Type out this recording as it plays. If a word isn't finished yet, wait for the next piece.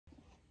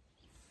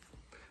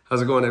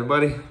How's it going,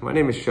 everybody? My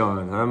name is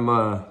Sean. I'm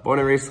born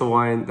and raised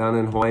Hawaiian down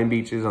in Hawaiian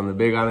beaches on the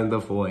big island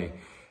of Hawaii.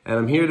 And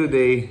I'm here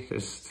today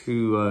just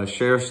to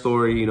share a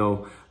story. You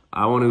know,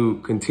 I want to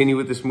continue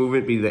with this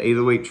movement, be the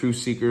 808 truth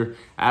seeker,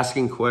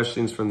 asking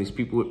questions from these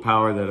people with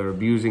power that are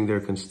abusing their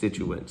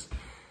constituents.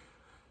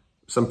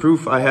 Some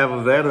proof I have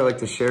of that I'd like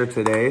to share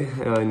today,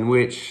 in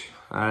which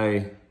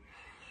I've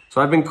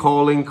been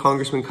calling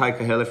Congressman Kai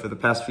Kahele for the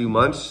past few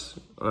months,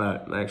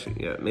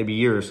 maybe a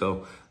year or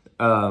so.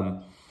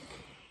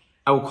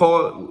 I will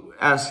call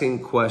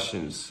asking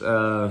questions.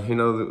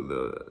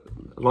 The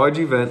large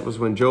event was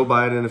when Joe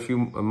Biden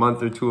a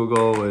month or two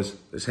ago was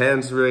his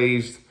hands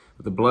raised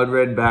with a blood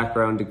red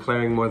background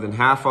declaring more than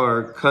half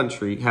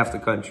the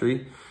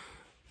country,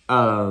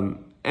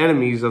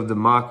 enemies of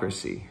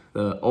democracy,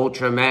 the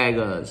ultra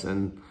magas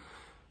and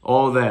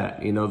all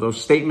that. You know,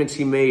 those statements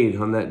he made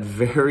on that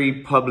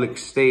very public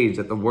stage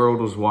that the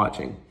world was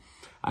watching.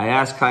 I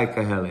asked Kai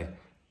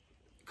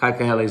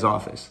Kahele's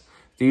office,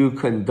 do you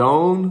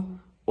condone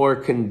or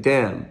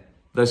condemn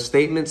the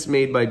statements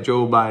made by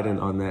Joe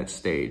Biden on that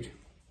stage?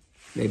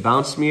 They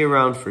bounced me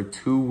around for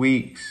 2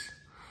 weeks.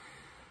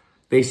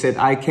 They said,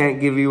 I can't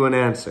give you an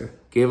answer.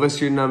 Give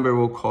us your number,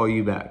 we'll call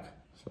you back.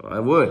 So I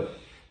would.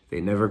 They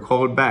never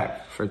called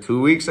back. For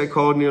 2 weeks, I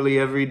called nearly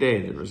every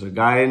day. There was a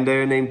guy in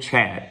there named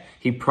Chad.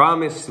 He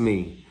promised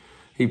me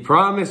he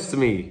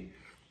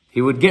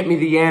would get me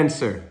the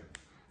answer.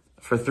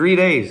 For 3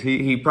 days,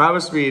 he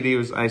promised me,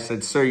 and I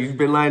said, sir, you've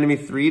been lying to me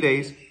 3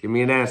 days. Give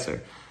me an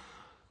answer.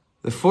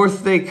 The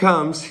fourth day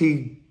comes,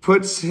 he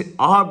puts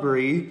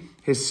Aubrey,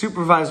 his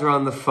supervisor,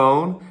 on the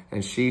phone,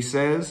 and she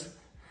says,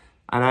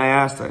 and I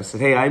asked her, I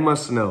said, hey, I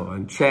must know.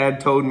 And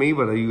Chad told me,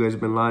 but you guys have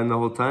been lying the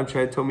whole time.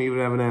 Chad told me he would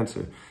have an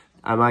answer.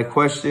 And my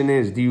question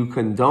is, do you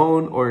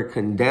condone or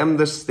condemn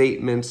the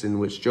statements in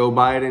which Joe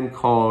Biden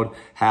called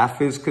half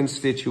his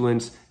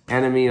constituents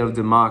enemy of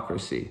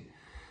democracy?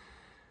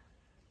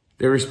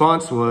 Their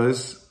response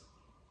was,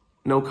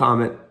 no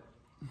comment.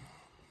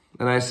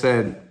 And I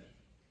said,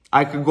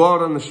 I could go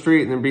out on the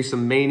street and there'd be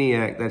some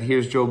maniac that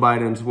hears Joe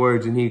Biden's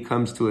words and he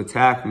comes to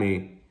attack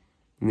me.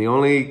 And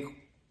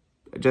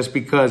just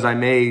because I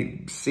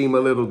may seem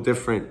a little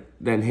different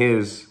than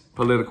his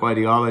political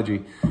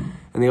ideology.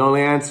 And the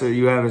only answer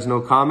you have is no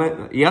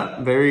comment. Yep,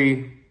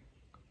 very,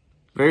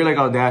 very like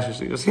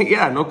audaciously. Just say,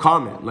 yeah, no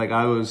comment. Like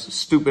I was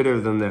stupider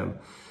than them.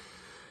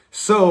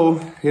 So,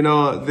 you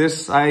know,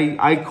 this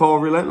I call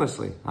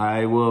relentlessly.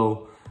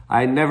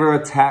 I never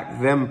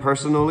attack them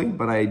personally,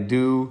 but I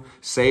do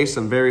say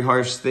some very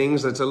harsh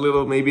things that's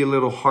maybe a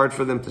little hard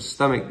for them to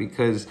stomach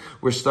because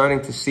we're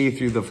starting to see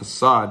through the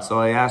facade. So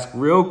I ask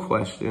real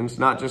questions,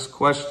 not just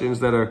questions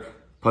that are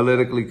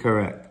politically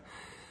correct.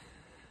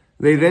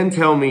 They then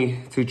tell me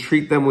to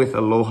treat them with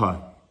aloha.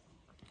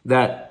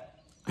 That,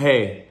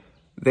 hey,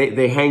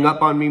 they hang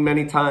up on me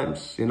many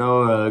times, you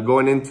know,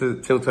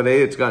 going till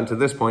today, it's gotten to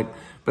this point.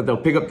 But they'll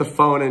pick up the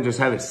phone and just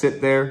have it sit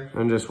there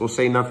and will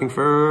say nothing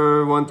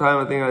for one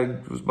time. I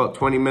think it was about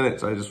 20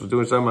 minutes. I just was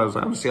doing something. I was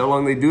like, I'm going to see how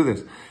long they do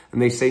this.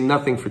 And they say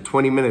nothing for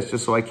 20 minutes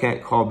just so I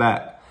can't call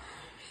back.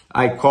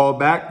 I call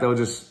back. They'll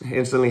just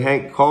instantly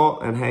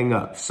call and hang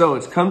up. So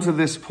it's come to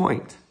this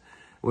point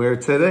where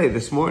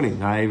this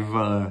morning,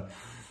 I've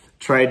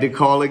tried to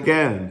call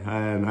again.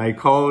 And I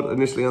called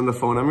initially on the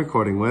phone I'm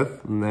recording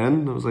with. And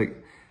then I was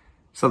like,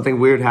 something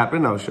weird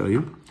happened. I'll show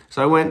you.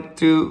 So I went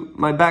to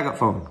my backup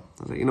phone.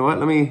 I was like, you know what,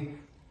 let me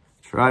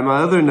try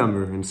my other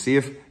number and see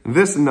if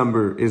this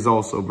number is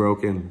also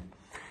broken.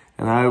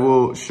 And I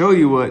will show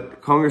you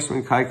what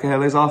Congressman Kai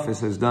Kahele's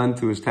office has done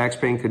to his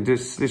taxpaying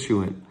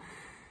constituent.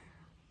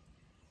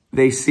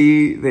 They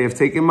have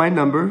taken my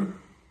number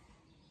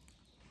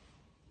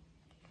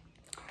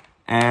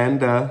and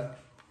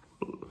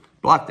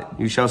blocked it.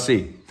 You shall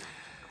see.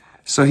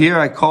 So here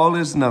I call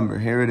his number.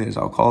 Here it is.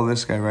 I'll call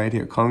this guy right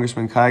here,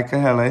 Congressman Kai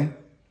Kahele.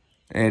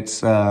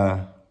 It's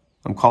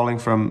I'm calling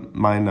from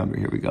my number.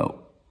 Here we go.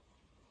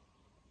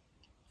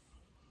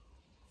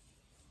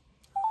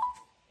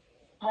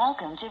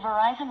 Welcome to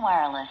Verizon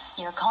Wireless.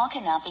 Your call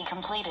cannot be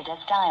completed as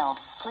dialed.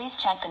 Please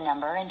check the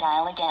number and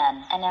dial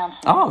again.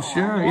 Announcement. Oh,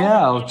 sure.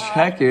 Yeah, I'll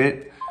check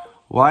it.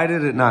 Why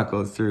did it not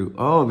go through?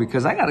 Oh,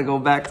 because I got to go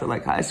back to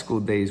like high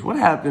school days. What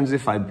happens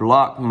if I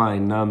block my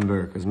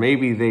number? Because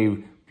maybe they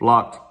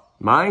blocked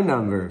my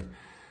number.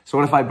 So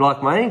what if I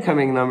block my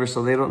incoming number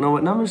so they don't know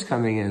what number's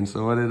coming in?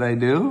 So what did I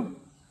do?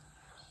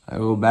 I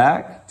go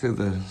back to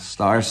the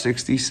star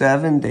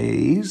 67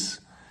 days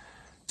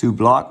to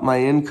block my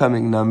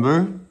incoming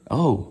number.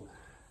 Oh,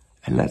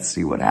 and let's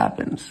see what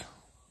happens.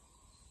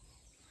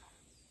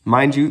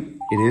 Mind you,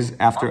 it is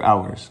after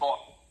hours.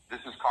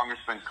 This is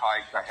Congressman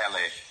Kai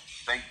Kahele.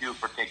 Thank you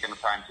for taking the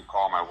time to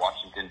call my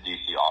Washington,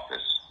 D.C.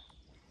 office.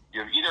 You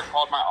have either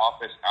called my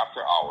office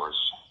after hours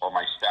or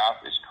my staff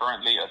is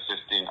currently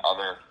assisting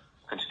other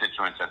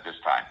constituents at this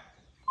time.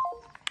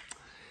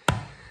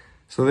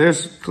 So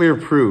there's clear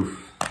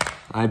proof.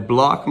 I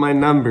block my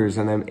numbers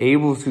and I'm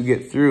able to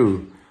get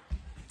through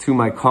to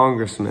my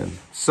congressman.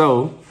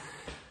 So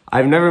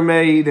I've never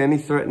made any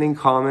threatening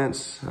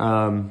comments.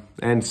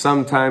 And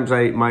sometimes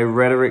my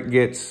rhetoric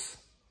gets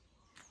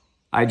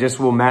I just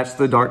will match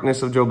the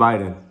darkness of Joe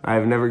Biden. I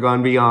have never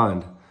gone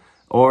beyond.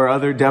 Or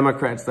other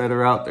Democrats that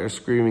are out there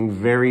screaming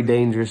very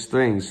dangerous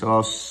things. So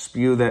I'll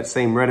spew that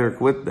same rhetoric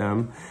with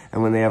them.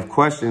 And when they have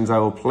questions, I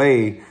will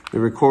play the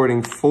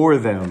recording for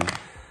them,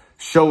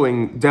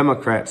 showing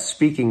Democrats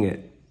speaking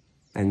it.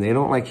 And they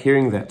don't like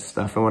hearing that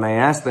stuff. And when I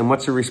ask them,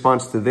 what's your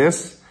response to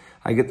this?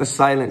 I get the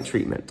silent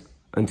treatment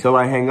until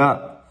I hang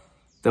up.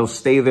 They'll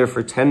stay there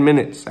for 10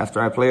 minutes after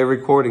I play a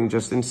recording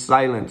just in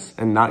silence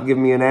and not give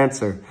me an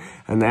answer.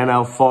 And then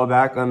I'll fall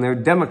back on their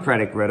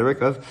Democratic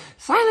rhetoric of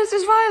silence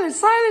is violence,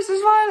 silence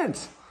is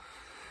violence.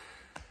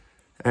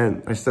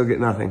 And I still get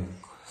nothing.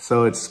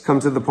 So it's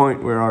come to the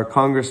point where our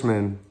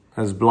congressman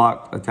has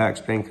blocked a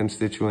tax-paying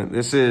constituent.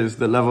 This is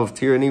the level of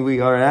tyranny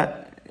we are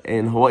at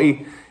in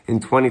Hawaii in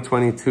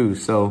 2022.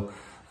 So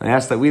I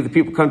ask that we the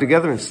people come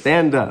together and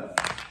stand up.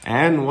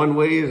 And one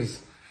way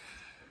is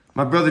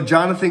my brother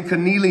Jonathan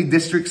Keneally,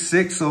 District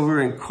 6 over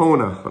in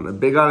Kona on the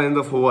big island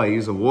of Hawaii.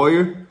 He's a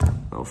warrior.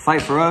 He'll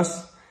fight for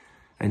us.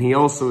 And he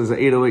also is an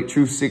 808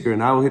 truth seeker.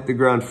 And I will hit the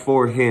ground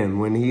for him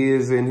when he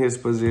is in his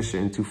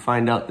position to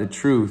find out the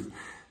truth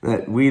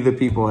that we the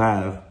people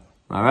have.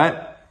 All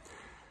right?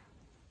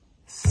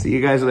 See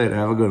you guys later.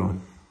 Have a good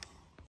one.